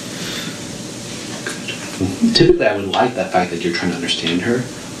 Good. Typically, I would like the fact that you're trying to understand her,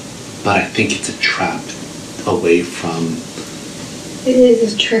 but I think it's a trap away from... It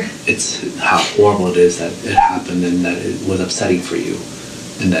is a trap. It's how horrible it is that it happened, and that it was upsetting for you,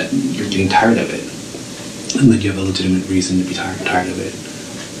 and that you're getting tired of it. And then you have a legitimate reason to be tired of it.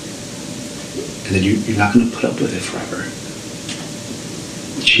 And then you're not going to put up with it forever.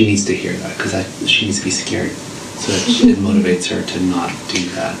 She needs to hear that, because she needs to be scared, so that it motivates her to not do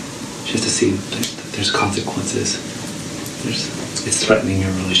that. She has to see that there's consequences. It's threatening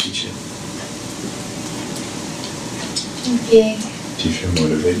your relationship. Okay. Do you feel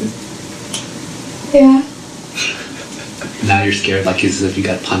motivated? Yeah. Now you're scared, like as if you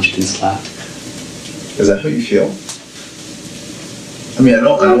got punched and slapped. Is that how you feel? I mean, I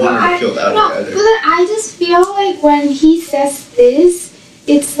don't want her to feel that way either. But I just feel like when he says this,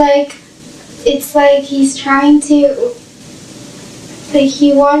 it's like he's trying to, like,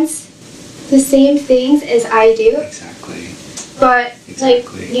 he wants the same things as I do. Exactly. But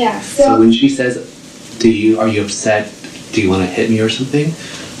exactly. Like, yeah. So when she says, are you upset? Do you want to hit me or something?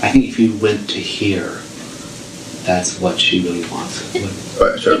 I think if you went to here, that's what she really wants. Sorry,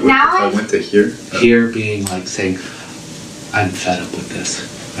 if I went to here? Here being like saying, I'm fed up with this.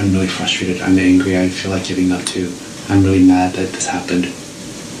 I'm really frustrated. I'm angry. I feel like giving up too. I'm really mad that this happened.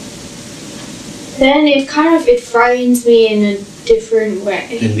 Then it frightens me in a different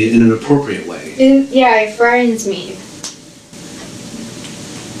way. In an appropriate way. It frightens me.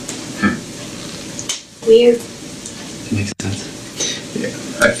 Weird. It makes sense. Yeah,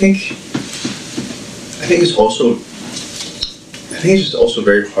 I think it's just also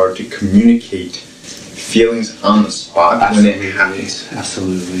very hard to communicate feelings on the spot. Absolutely. When it happens.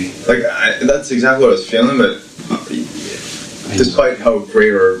 Absolutely. Like, that's exactly what I was feeling, but despite how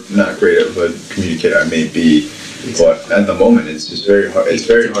great or not great of a communicator I may be, but at the moment it's just very hard. It's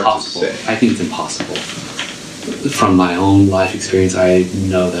very hard to say. I think it's impossible. From my own life experience, I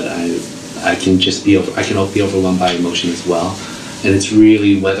know that I can be overwhelmed by emotion as well, and it's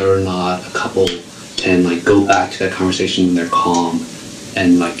really whether or not a couple can like go back to that conversation when they're calm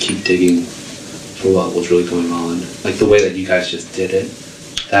and like keep digging for what was really going on. Like the way that you guys just did it,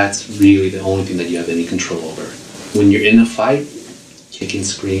 that's really the only thing that you have any control over. When you're in a fight, kick and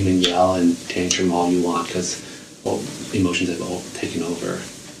scream and yell and tantrum all you want, because emotions have all taken over.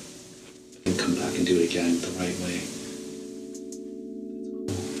 And come back and do it again the right way.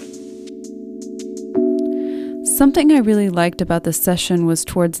 Something I really liked about this session was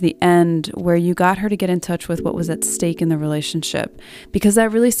towards the end, where you got her to get in touch with what was at stake in the relationship, because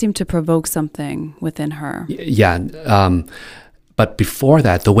that really seemed to provoke something within her. Yeah. But before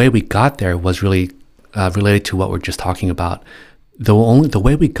that, the way we got there was really related to what we're just talking about. The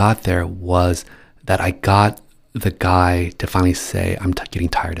way we got there was that I got the guy to finally say, I'm getting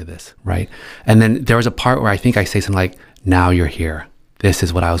tired of this, right? And then there was a part where I think I say something like, now you're here. This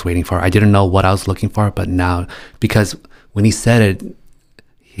is what I was waiting for. I didn't know what I was looking for, but now, because when he said it,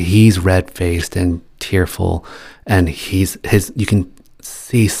 he's red-faced and tearful, and you can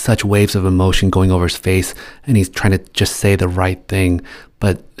see such waves of emotion going over his face, and he's trying to just say the right thing,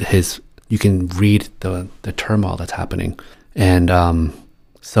 but you can read the turmoil that's happening. And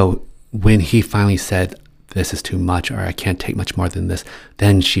so when he finally said, this is too much, or I can't take much more than this,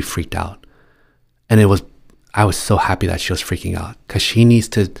 then she freaked out. And I was so happy that she was freaking out, because she needs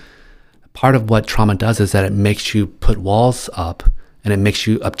to, part of what trauma does is that it makes you put walls up, and it makes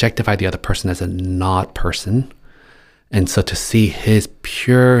you objectify the other person as a not person. And so to see his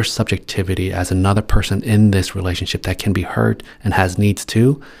pure subjectivity as another person in this relationship that can be hurt and has needs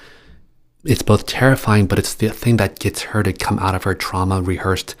too, it's both terrifying, but it's the thing that gets her to come out of her trauma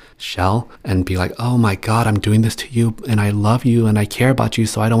rehearsed shell and be like, oh my God, I'm doing this to you and I love you and I care about you,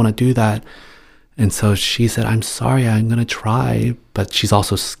 so I don't want to do that. And so she said, I'm sorry, I'm going to try. But she's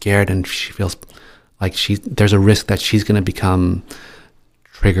also scared and she feels like there's a risk that she's going to become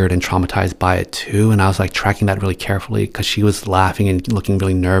triggered and traumatized by it too. And I was like tracking that really carefully because she was laughing and looking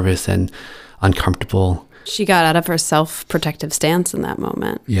really nervous and uncomfortable. She got out of her self-protective stance in that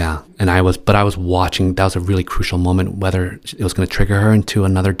moment. Yeah. And I was watching. That was a really crucial moment, whether it was going to trigger her into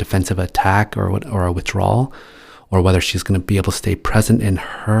another defensive attack or a withdrawal, or whether she's going to be able to stay present in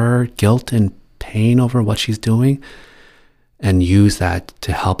her guilt and pain over what she's doing and use that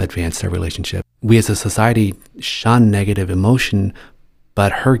to help advance their relationship. We as a society shun negative emotion,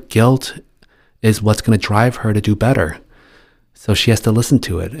 but her guilt is what's going to drive her to do better. So she has to listen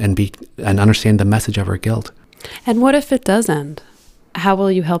to it and understand the message of her guilt. And what if it does end? How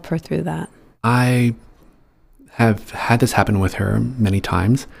will you help her through that? I have had this happen with her many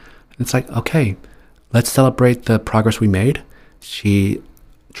times. It's like, okay, let's celebrate the progress we made. She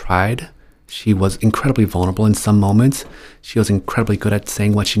tried. She was incredibly vulnerable in some moments. She was incredibly good at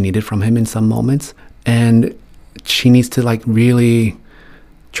saying what she needed from him in some moments. And she needs to really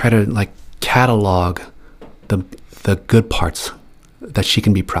try to catalog the good parts that she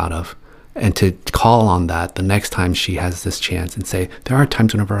can be proud of, and to call on that the next time she has this chance and say, there are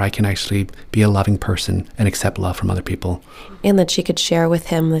times whenever I can actually be a loving person and accept love from other people. And that she could share with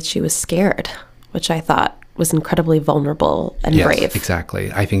him that she was scared, which I thought was incredibly vulnerable and yes, brave.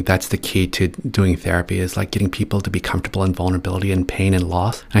 Exactly. I think that's the key to doing therapy, is getting people to be comfortable in vulnerability and pain and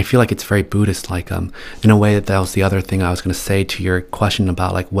loss. And I feel like it's very Buddhist, in a way that was the other thing I was going to say to your question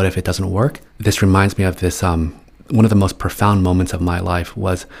about what if it doesn't work. This reminds me of this, one of the most profound moments of my life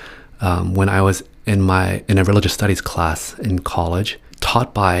was when I was in a religious studies class in college,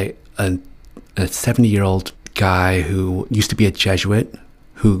 taught by a 70-year-old guy who used to be a Jesuit,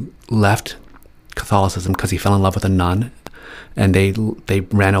 who left Catholicism because he fell in love with a nun, and they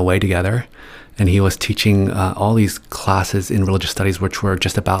ran away together. And he was teaching all these classes in religious studies, which were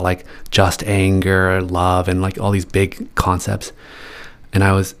just about just anger, love, and all these big concepts. And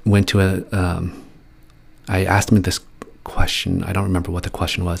I asked him this question. I don't remember what the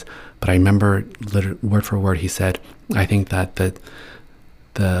question was, but I remember word for word he said, I think that the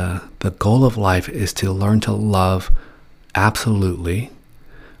goal of life is to learn to love absolutely,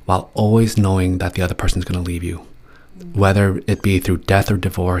 while always knowing that the other person is going to leave you, whether it be through death or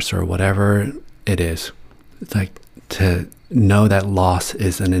divorce or whatever it is. It's to know that loss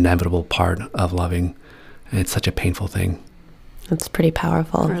is an inevitable part of loving, and it's such a painful thing. It's pretty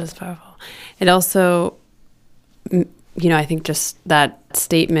powerful. It is powerful. It also, I think just that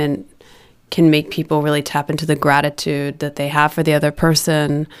statement can make people really tap into the gratitude that they have for the other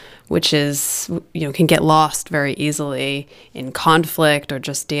person, which is, can get lost very easily in conflict or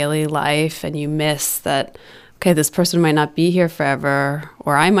just daily life. And you miss that, okay, this person might not be here forever,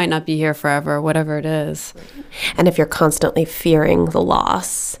 or I might not be here forever, whatever it is. And if you're constantly fearing the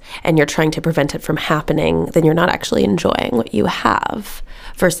loss and you're trying to prevent it from happening, then you're not actually enjoying what you have,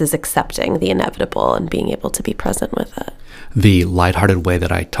 versus accepting the inevitable and being able to be present with it. The lighthearted way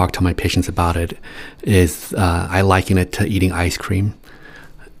that I talk to my patients about it is I liken it to eating ice cream.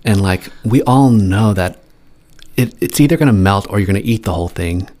 And we all know that it's either going to melt or you're going to eat the whole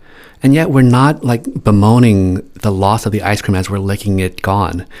thing. And yet we're not bemoaning the loss of the ice cream as we're licking it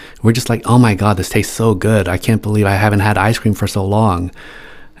gone. We're just oh my God, this tastes so good. I can't believe I haven't had ice cream for so long.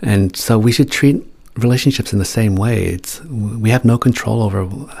 And so we should treat relationships in the same way. We have no control over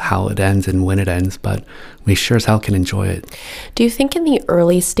how it ends and when it ends, but we sure as hell can enjoy it. Do you think in the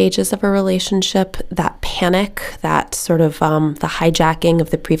early stages of a relationship, that panic, that sort of the hijacking of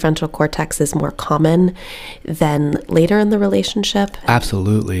the prefrontal cortex is more common than later in the relationship?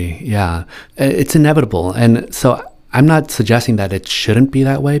 Absolutely, yeah. It's inevitable. And so I'm not suggesting that it shouldn't be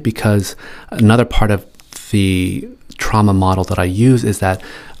that way, because another part of the trauma model that I use is that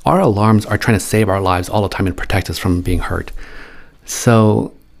our alarms are trying to save our lives all the time and protect us from being hurt.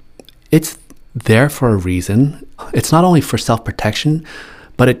 So it's there for a reason. It's not only for self-protection,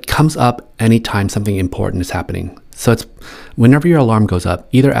 but it comes up anytime something important is happening. So it's whenever your alarm goes up,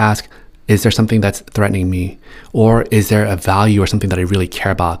 either ask, is there something that's threatening me? Or is there a value or something that I really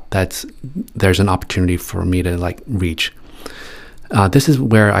care about there's an opportunity for me to reach? This is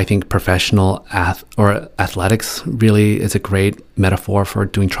where I think professional athletics really is a great metaphor for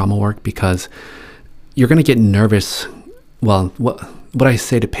doing trauma work, because you're going to get nervous. Well, what I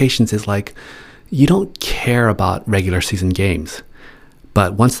say to patients is you don't care about regular season games,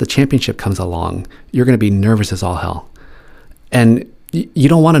 but once the championship comes along, you're going to be nervous as all hell. And you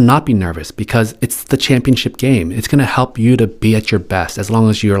don't want to not be nervous because it's the championship game. It's going to help you to be at your best as long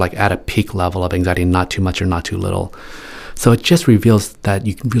as you're like at a peak level of anxiety, not too much or not too little. So it just reveals that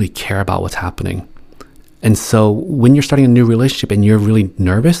you really care about what's happening. And so when you're starting a new relationship and you're really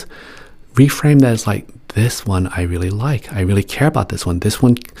nervous, reframe that as like, this one I really like. I really care about this one. This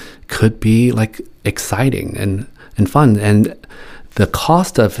one could be like exciting and fun. And the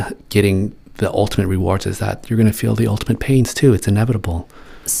cost of getting the ultimate rewards is that you're going to feel the ultimate pains too. It's inevitable.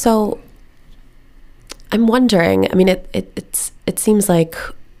 So I'm wondering, I mean, it seems like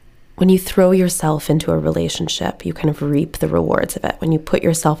when you throw yourself into a relationship, you kind of reap the rewards of it. When you put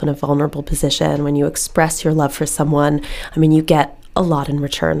yourself in a vulnerable position, when you express your love for someone, I mean, you get a lot in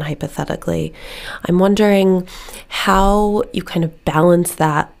return, hypothetically. I'm wondering how you kind of balance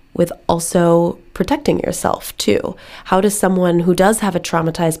that with also protecting yourself too. How does someone who does have a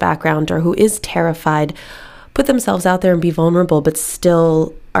traumatized background or who is terrified put themselves out there and be vulnerable, but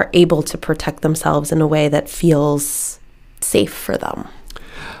still are able to protect themselves in a way that feels safe for them?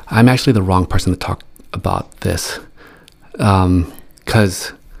 I'm actually the wrong person to talk about this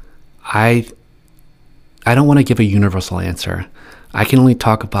because I don't want to give a universal answer. I can only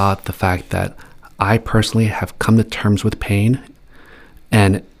talk about the fact that I personally have come to terms with pain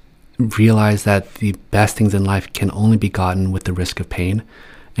and realize that the best things in life can only be gotten with the risk of pain,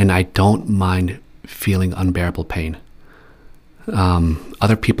 and I don't mind feeling unbearable pain.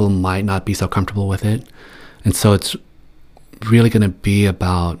 Other people might not be so comfortable with it, and so it's really going to be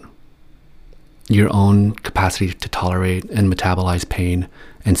about your own capacity to tolerate and metabolize pain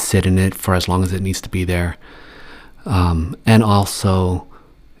and sit in it for as long as it needs to be there, and also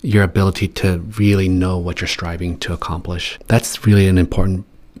your ability to really know what you're striving to accomplish. That's really an important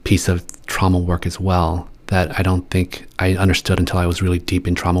piece of trauma work as well that I don't think I understood until I was really deep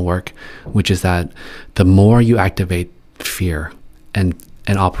in trauma work, which is that the more you activate fear and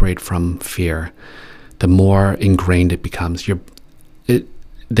operate from fear, the more ingrained it becomes.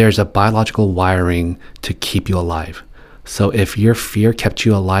 There's a biological wiring to keep you alive. So if your fear kept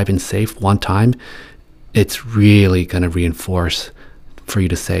you alive and safe one time, it's really going to reinforce for you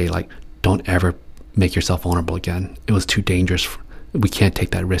to say, like, don't ever make yourself vulnerable again. It was too dangerous. We can't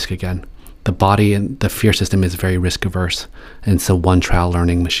take that risk again. The body and the fear system is very risk averse, and it's a one trial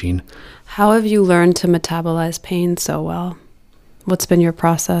learning machine. How have you learned to metabolize pain so well? What's been your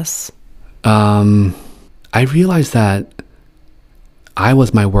process? I realized that I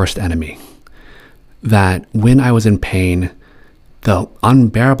was my worst enemy. That when I was in pain, the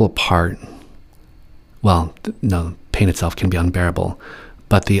unbearable part, well, no, pain itself can be unbearable,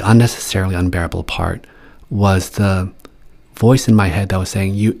 but the unnecessarily unbearable part was the voice in my head that was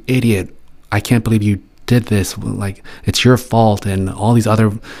saying, you idiot, I can't believe you did this, like it's your fault, and all these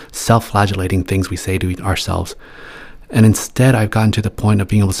other self-flagellating things we say to ourselves. And instead I've gotten to the point of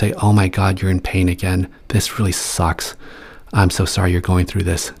being able to say, oh my God, you're in pain again. This really sucks. I'm so sorry you're going through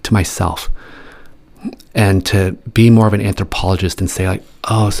this, to myself. And to be more of an anthropologist and say, like,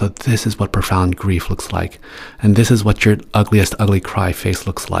 oh, so this is what profound grief looks like. And this is what your ugliest ugly cry face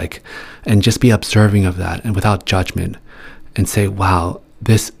looks like. And just be observing of that and without judgment. And say, wow,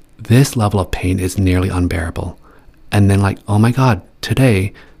 this level of pain is nearly unbearable. And then like, oh my God,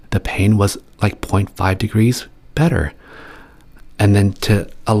 today the pain was like 0.5 degrees better. And then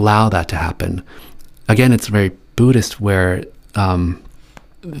to allow that to happen. Again, it's very Buddhist where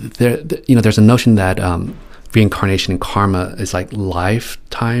there's a notion that reincarnation and karma is like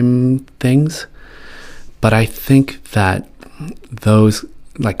lifetime things. But I think that those,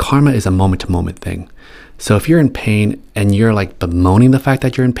 like karma is a moment-to-moment thing. So if you're in pain and you're like bemoaning the fact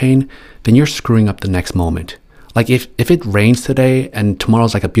that you're in pain, then you're screwing up the next moment. Like if it rains today and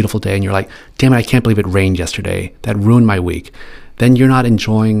tomorrow's like a beautiful day and you're like, damn it, I can't believe it rained yesterday. That ruined my week. Then you're not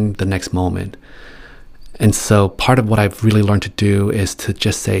enjoying the next moment. And so part of what I've really learned to do is to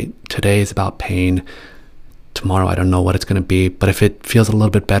just say, today is about pain. Tomorrow, I don't know what it's going to be. But if it feels a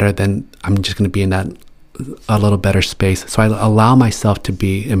little bit better, then I'm just going to be in that a little better space. So I allow myself to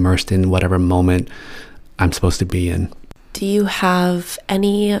be immersed in whatever moment I'm supposed to be in. Do you have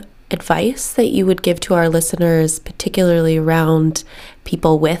any advice that you would give to our listeners, particularly around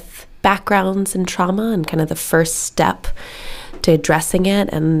people with backgrounds in trauma and kind of the first step to addressing it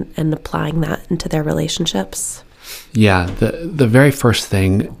and applying that into their relationships? Yeah, the very first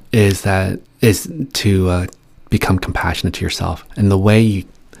thing is to become compassionate to yourself. And the way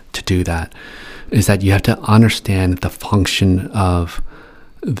to do that is that you have to understand the function of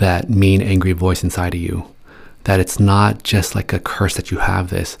that mean, angry voice inside of you. That it's not just like a curse that you have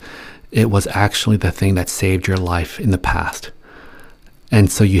this. It was actually the thing that saved your life in the past.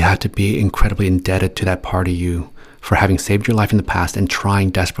 And so you have to be incredibly indebted to that part of you for having saved your life in the past and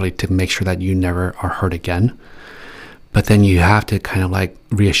trying desperately to make sure that you never are hurt again. But then you have to kind of like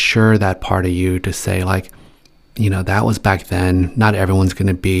reassure that part of you to say like, that was back then. Not everyone's going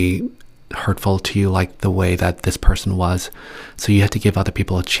to be hurtful to you like the way that this person was. So you have to give other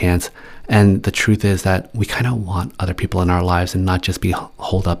people a chance. And the truth is that we kind of want other people in our lives and not just be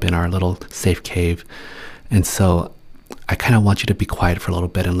holed up in our little safe cave. And so I kind of want you to be quiet for a little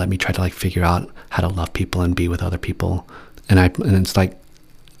bit and let me try to like figure out how to love people and be with other people. And it's like,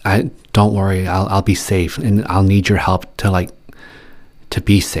 don't worry, I'll be safe, and I'll need your help to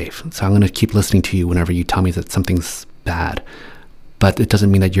be safe. So I'm going to keep listening to you whenever you tell me that something's bad. But it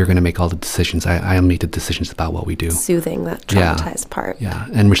doesn't mean that you're going to make all the decisions. I make the decisions about what we do. Soothing that traumatized part. Yeah,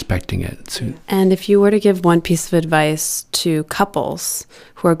 and respecting it. And if you were to give one piece of advice to couples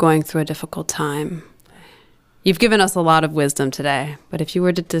who are going through a difficult time, you've given us a lot of wisdom today, but if you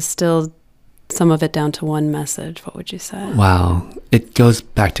were to distill some of it down to one message, what would you say? Wow. It goes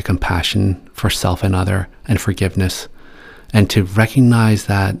back to compassion for self and other, and forgiveness, and to recognize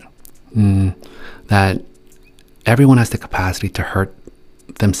that that everyone has the capacity to hurt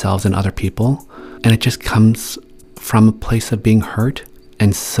themselves and other people, and it just comes from a place of being hurt.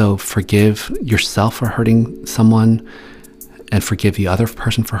 And so forgive yourself for hurting someone and forgive the other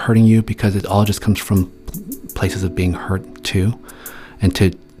person for hurting you, because it all just comes from places of being hurt too. And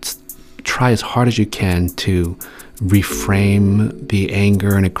to try as hard as you can to reframe the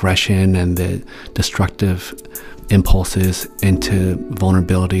anger and aggression and the destructive impulses into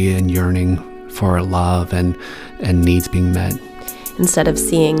vulnerability and yearning for love and needs being met. Instead of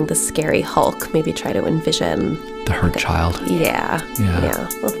seeing the scary Hulk, maybe try to envision the hurt child. Yeah.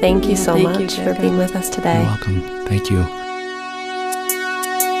 Well, thank you so much for being with us today. You're welcome. Thank you.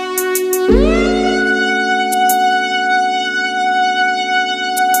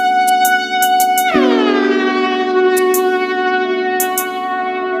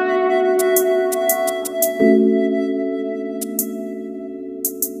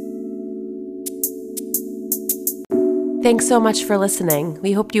 Thanks so much for listening.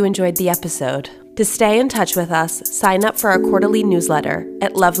 We hope you enjoyed the episode. To stay in touch with us, sign up for our quarterly newsletter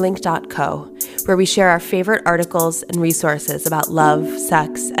at lovelink.co, where we share our favorite articles and resources about love,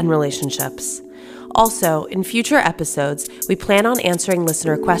 sex, and relationships. Also, in future episodes, we plan on answering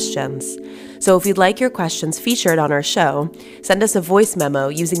listener questions. So if you'd like your questions featured on our show, send us a voice memo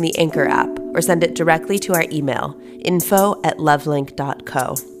using the Anchor app, or send it directly to our email,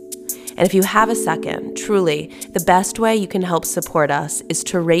 info@lovelink.co. And if you have a second, truly, the best way you can help support us is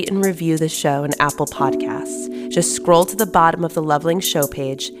to rate and review the show in Apple Podcasts. Just scroll to the bottom of the Lovelink show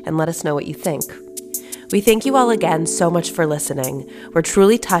page and let us know what you think. We thank you all again so much for listening. We're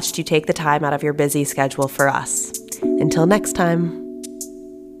truly touched you take the time out of your busy schedule for us. Until next time.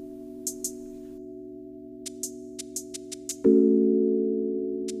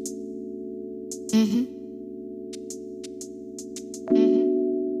 Mm-hmm.